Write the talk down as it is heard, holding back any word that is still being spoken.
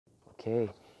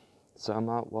Okay, so I'm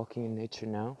out walking in nature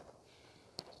now.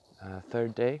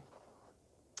 Third day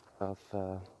of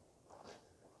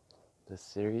this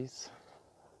series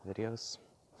of videos.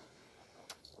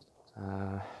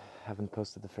 Haven't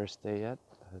posted the first day yet,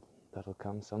 but that'll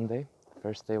come someday. The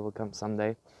first day will come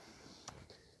someday.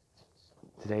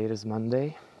 Today it is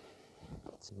Monday.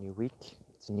 It's a new week,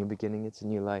 it's a new beginning, it's a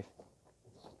new life.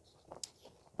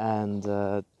 And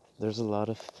there's a lot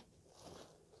of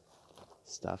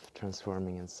stuff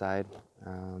transforming inside.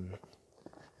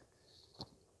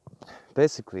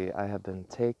 Basically, I have been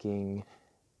taking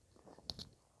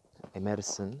a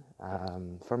medicine,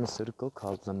 pharmaceutical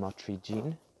called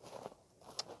lamotrigine,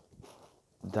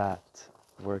 that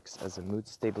works as a mood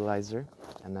stabilizer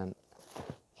and an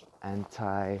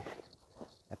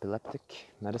anti-epileptic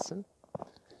medicine.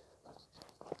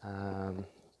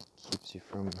 Keeps you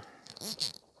from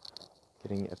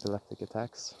getting epileptic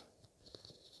attacks.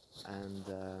 And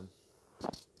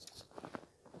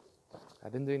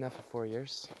I've been doing that for 4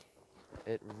 years.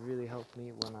 It really helped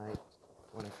me when I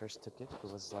first took it.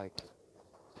 It was like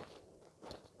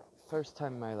first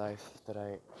time in my life that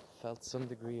I felt some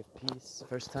degree of peace.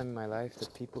 First time in my life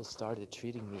that people started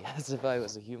treating me as if I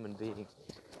was a human being.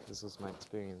 This was my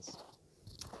experience.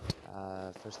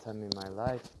 First time in my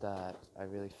life that I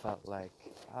really felt like,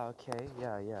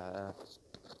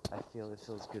 I feel it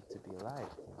feels good to be alive,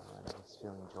 and I was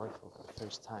feeling joyful for the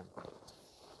first time.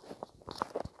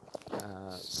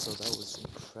 So that was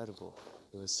incredible.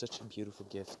 It was such a beautiful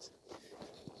gift.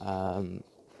 And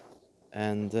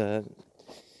at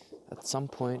some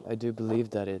point I do believe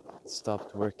that it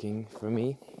stopped working for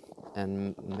me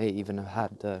and may even have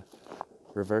had the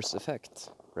reverse effect,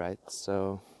 right?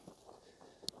 So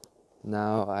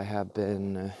now I have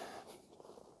been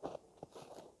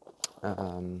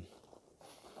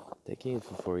taking it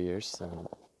for 4 years, and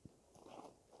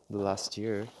the last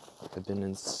year I've been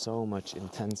in so much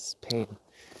intense pain,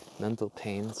 mental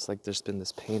pain. It's like there's been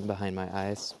this pain behind my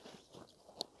eyes,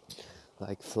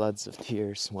 like floods of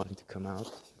tears wanting to come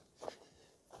out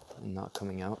and not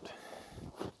coming out,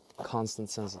 constant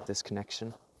sense of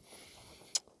disconnection.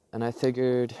 And I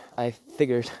figured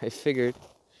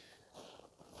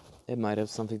it might have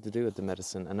something to do with the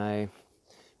medicine.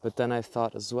 But then I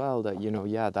thought as well that,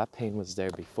 that pain was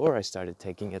there before I started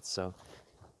taking it, so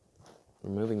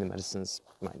removing the medicines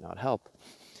might not help.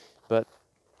 But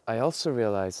I also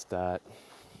realized that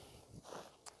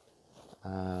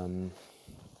I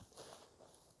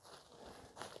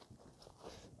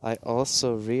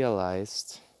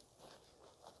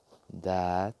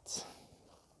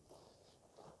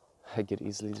get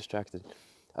easily distracted.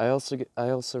 I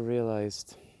also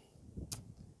realized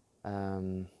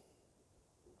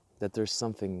that there's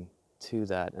something to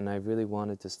that, and I really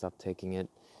wanted to stop taking it.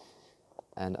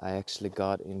 And I actually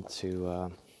got into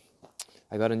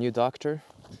I got a new doctor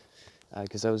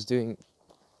because I was doing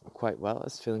quite well. I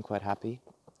was feeling quite happy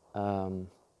in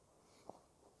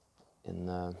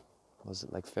was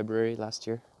it like February last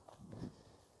year?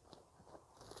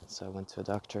 So I went to a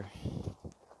doctor.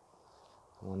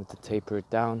 I wanted to taper it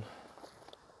down,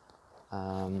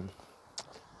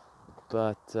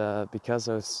 but because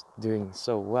I was doing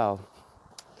so well,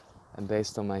 and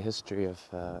based on my history of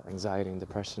anxiety and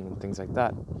depression and things like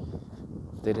that,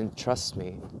 they didn't trust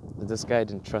me. This guy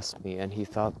didn't trust me, and he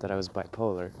thought that I was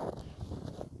bipolar.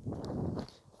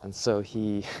 And so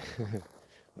he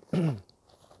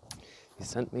he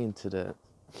sent me into the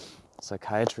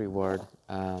psychiatry ward.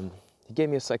 He gave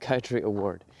me a psychiatry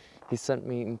award. He sent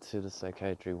me into the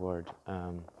psychiatry ward.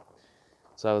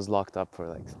 So I was locked up for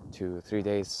like 2 or 3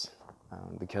 days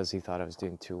because he thought I was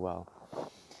doing too well.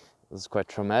 It was quite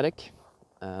traumatic,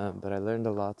 but I learned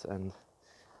a lot, and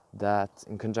that,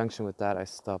 in conjunction with that, I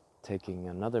stopped taking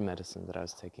another medicine that I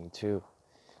was taking too,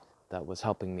 that was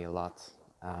helping me a lot.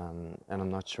 And I'm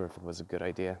not sure if it was a good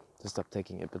idea to stop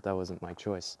taking it, but that wasn't my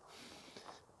choice.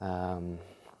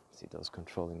 See those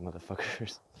controlling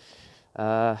motherfuckers.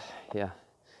 Yeah.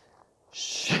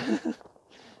 Shh.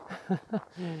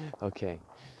 Okay.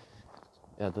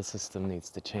 Yeah, the system needs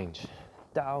to change.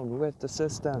 Down with the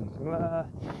system.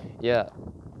 Yeah.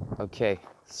 Okay.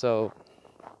 So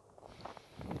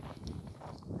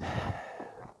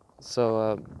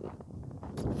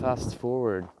fast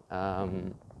forward.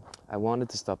 I wanted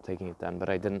to stop taking it then, but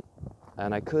I didn't,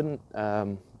 and I couldn't.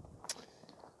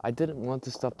 I didn't want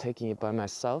to stop taking it by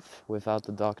myself without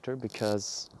the doctor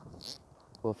because,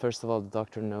 well, first of all, the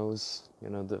doctor knows,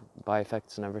 the by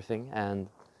effects and everything, and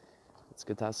it's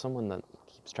good to have someone that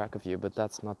keeps track of you, but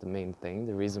that's not the main thing.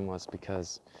 The reason was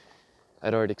because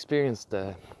I'd already experienced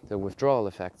the withdrawal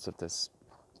effects of this,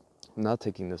 not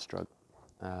taking this drug,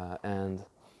 and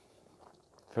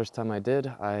First time I did,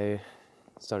 I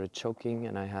started choking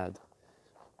and I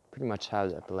pretty much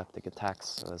had epileptic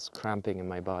attacks. I was cramping in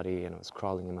my body and I was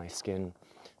crawling in my skin.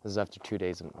 This is after 2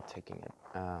 days of not taking it.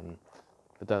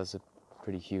 But that was a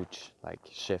pretty huge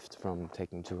shift from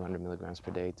taking 200 milligrams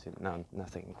per day to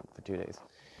nothing for 2 days.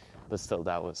 But still,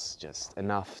 that was just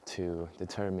enough to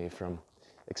deter me from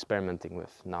experimenting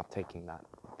with not taking that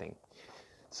thing.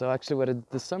 So actually what I did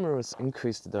this summer was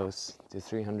increase the dose to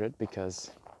 300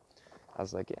 because I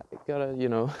was like, yeah, I gotta,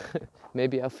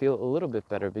 maybe I'll feel a little bit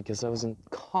better, because I was in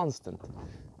constant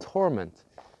torment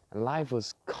and life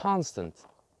was constant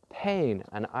pain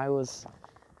and I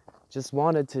just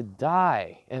wanted to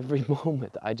die every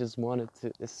moment. I just wanted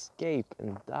to escape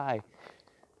and die.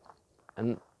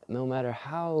 And no matter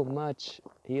how much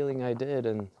healing I did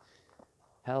and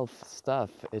health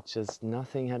stuff,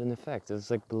 nothing had an effect. It was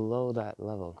like below that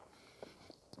level.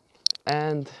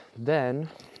 And then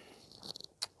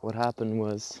what happened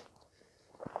was,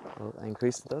 well, I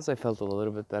increased the dose. I felt a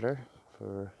little bit better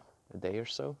for a day or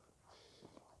so,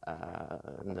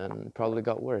 and then it probably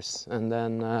got worse. And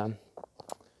then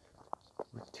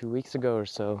 2 weeks ago or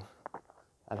so,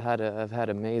 I've had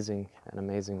amazing 2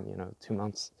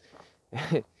 months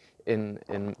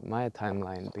in my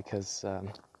timeline, because I've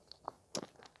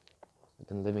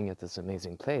been living at this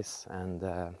amazing place, and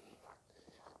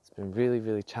it's been really,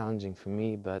 really challenging for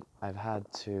me, but I've had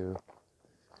to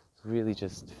really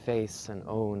just face and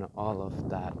own all of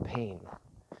that pain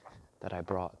that I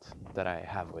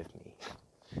have with me,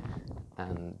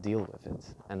 and deal with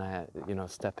it. And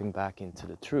stepping back into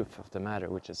the truth of the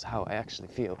matter, which is how I actually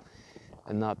feel,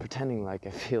 and not pretending like I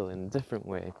feel in a different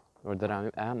way, or that I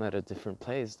am at a different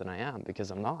place than I am, because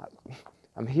I'm not.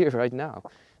 I'm here right now.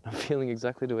 I'm feeling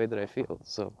exactly the way that I feel.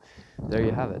 So there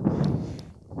you have it.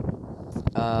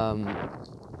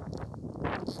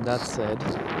 That said,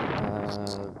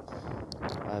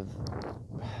 I've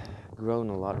grown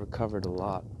a lot, recovered a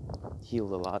lot,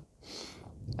 healed a lot,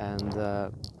 and a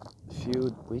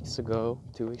few weeks ago,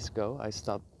 2 weeks ago,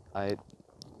 I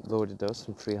lowered the dose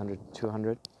from 300 to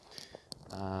 200.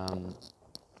 A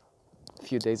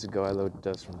few days ago, I lowered the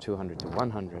dose from 200 to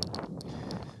 100.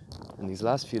 And these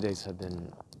last few days have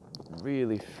been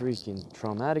really freaking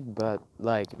traumatic, but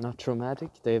not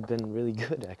traumatic. They've been really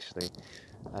good, actually.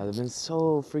 They've been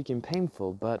so freaking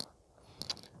painful, but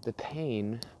the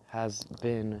pain has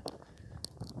been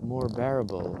more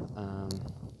bearable.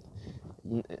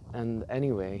 And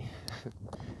anyway,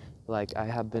 I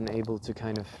have been able to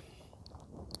kind of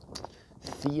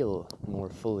feel more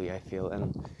fully, I feel,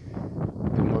 and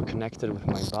be more connected with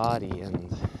my body,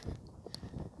 and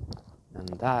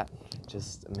that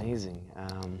just amazing.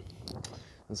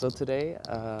 And so today,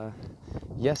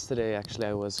 yesterday actually,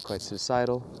 I was quite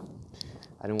suicidal.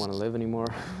 I didn't want to live anymore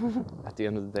at the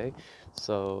end of the day.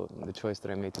 So the choice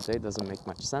that I made today doesn't make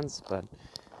much sense, but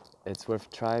it's worth a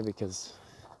try, because,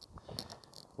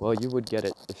 well, you would get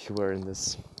it if you were in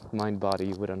this mind body.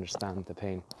 You would understand the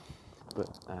pain,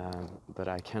 but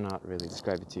I cannot really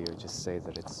describe it to you. Just say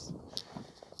that it's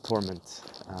torment,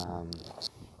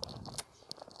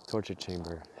 torture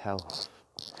chamber, hell,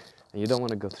 and you don't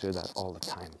want to go through that all the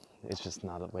time. It's just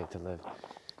not a way to live.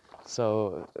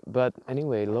 So, but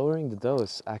anyway, lowering the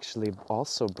dose actually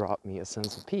also brought me a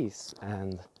sense of peace,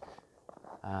 and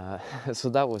so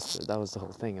that was the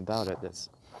whole thing about it.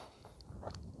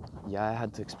 Yeah, I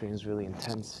had to experience really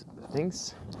intense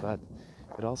things, but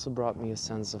it also brought me a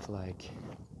sense of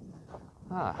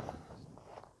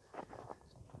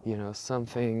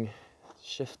something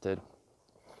shifted,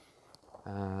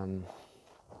 and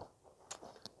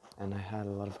I had a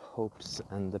lot of hopes,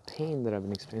 and the pain that I've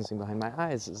been experiencing behind my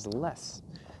eyes is less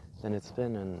than it's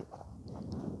been in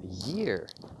a year,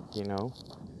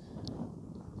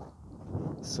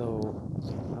 So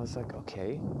I was like,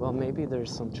 okay, well, maybe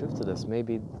there's some truth to this.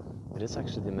 Maybe it is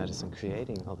actually the medicine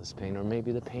creating all this pain, or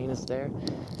maybe the pain is there,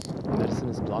 the medicine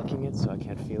is blocking it, so I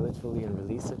can't feel it fully and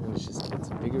release it, and it's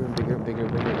bigger and bigger and bigger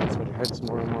and bigger. That's what it hurts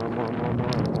more and more and more and more and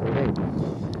more every day.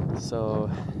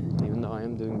 So even though I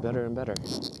am doing better and better,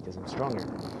 because I'm stronger.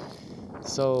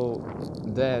 So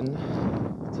then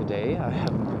today I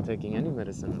haven't been taking any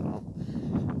medicine at all.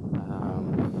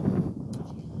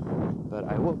 But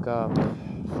I woke up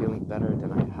feeling better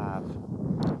than I have.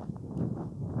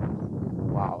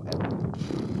 Wow. I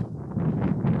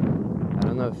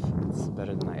don't know if it's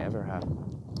better than I ever have.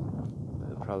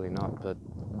 Probably not, but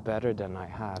better than I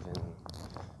have in,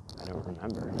 I don't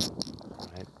remember,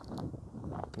 right?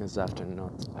 It's after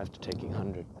taking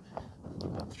 100 for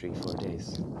about 3-4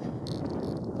 days.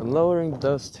 I'm lowering the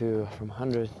dose from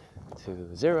 100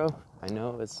 to 0. I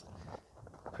know it's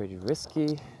pretty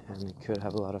risky and it could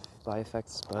have a lot of by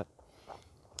effects, but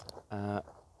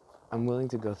I'm willing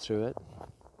to go through it.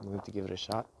 I'm willing to give it a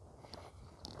shot.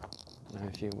 Now,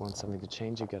 if you want something to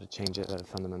change, you got to change it at a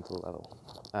fundamental level.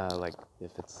 Like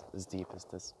if it's as deep as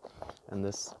this, and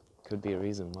this could be a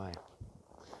reason why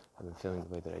I've been feeling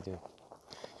the way that I do.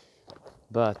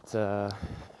 But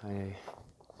I'm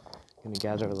going to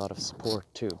gather a lot of support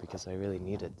too, because I really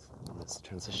need it in this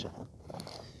transition.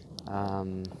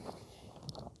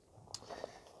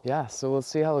 Yeah, so we'll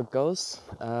see how it goes.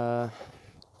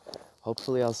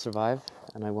 Hopefully I'll survive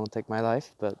and I won't take my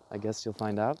life, but I guess you'll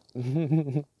find out.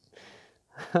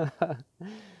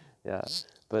 Yeah,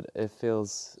 but it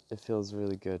feels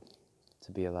really good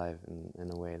to be alive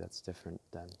in a way that's different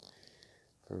than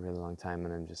for a really long time,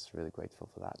 and I'm just really grateful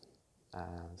for that.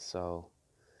 So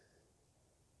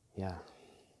yeah,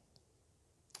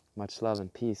 much love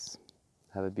and peace.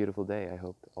 Have a beautiful day. I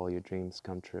hope all your dreams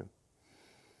come true,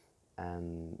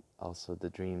 and also the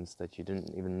dreams that you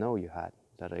didn't even know you had,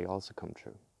 that they also come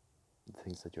true, the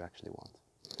things that you actually want.